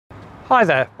Hi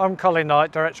there, I'm Colin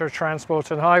Knight, Director of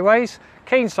Transport and Highways.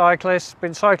 Keen cyclist,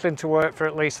 been cycling to work for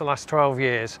at least the last 12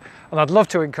 years, and I'd love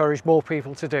to encourage more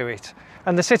people to do it.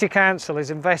 And the City Council is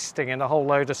investing in a whole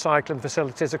load of cycling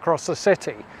facilities across the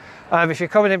city. If you're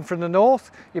coming in from the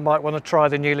north, you might want to try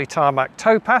the newly tarmac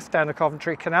towpath down the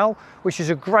Coventry Canal, which is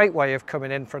a great way of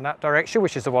coming in from that direction,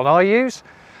 which is the one I use.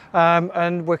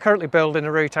 And we're currently building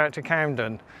a route out to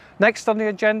Camden. Next on the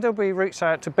agenda will be routes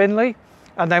out to Binley.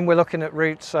 And then we're looking at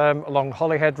routes along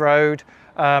Holyhead Road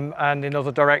and in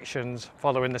other directions,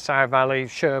 following the Sow Valley,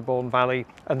 Sherborne Valley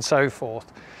and so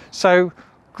forth. So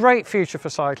great future for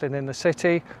cycling in the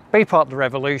city. Be part of the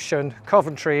revolution.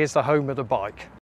 Coventry is the home of the bike.